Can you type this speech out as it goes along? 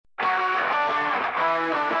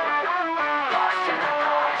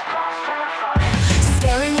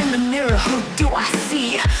who do I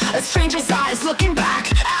see? A stranger's eyes looking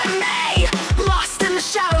back at me, lost in the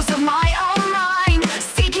shadows of my own mind,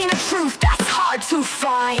 seeking a truth that's hard to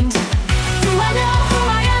find. Do I know who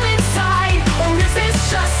I am inside, or is this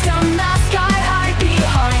just a mask I hide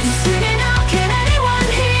behind? Screaming out, can anyone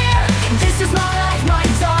hear? This is my life, my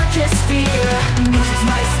darkest fear. Music's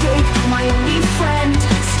my escape, my only friend.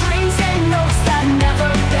 Strings and notes that never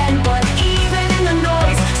bend, but even in the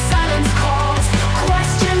noise, silence calls.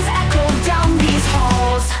 Questions echo down these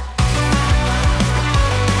halls.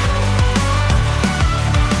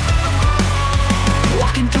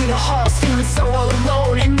 Walking through the halls, feeling so all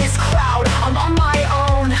alone in this crowd. I'm on my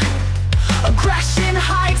own. Aggression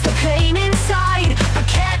hides the pain inside, but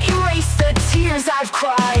can't erase the tears I've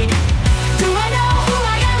cried. Do I know who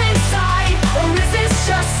I am inside, or is this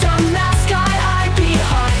just a mask I hide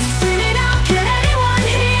behind? Screaming out, can anyone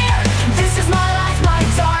hear? This is my life, my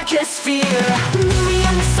darkest fear. Me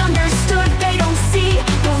and misunderstood, they don't see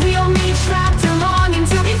the real me, trapped and longing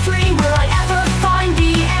to be free. Will I ever find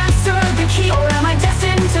the answer, the key, or am I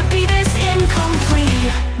destined to be this incomplete?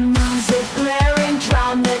 Music blaring,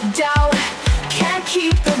 drown the doubt. Can't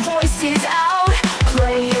keep the voices out.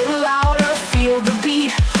 Play it louder, feel the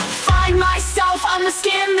beat. Find myself,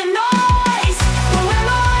 understand the noise. Who am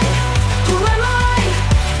I? Who am I?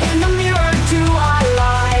 In the mirror do I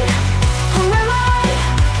lie? Who am I?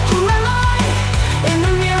 Who am I? In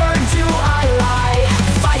the mirror do I lie?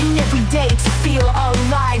 Fighting every day to feel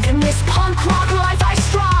alive. In this punk rock life I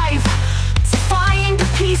strive to find a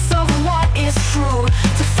piece of what is true,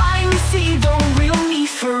 to finally see the real me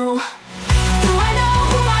through. Do I know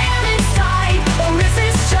who I am inside, or is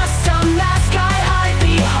this just a mask I hide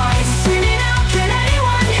behind? Screaming out, can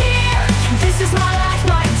anyone hear? This is my life,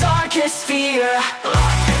 my darkest fear.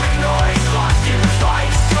 Lost in the noise, lost in the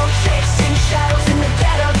fight, still chasing shadows in the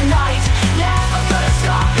dead of night. Never gonna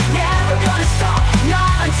stop, never gonna stop.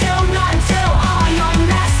 Not until I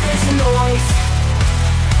unmask this noise.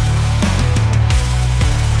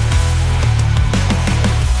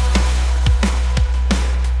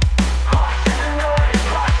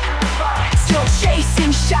 Still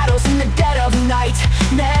chasing shadows in the dead of night.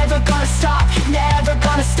 Never gonna stop, never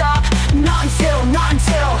gonna stop. Not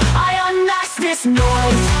until I unmask this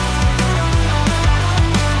noise.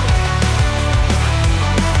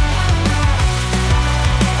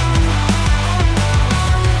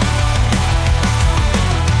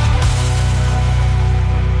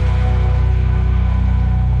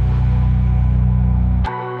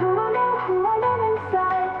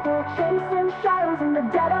 Chasing shadows in the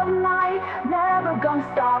dead of night. Never gonna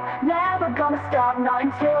stop, never gonna stop.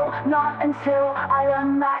 Not until I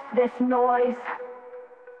unmask this noise.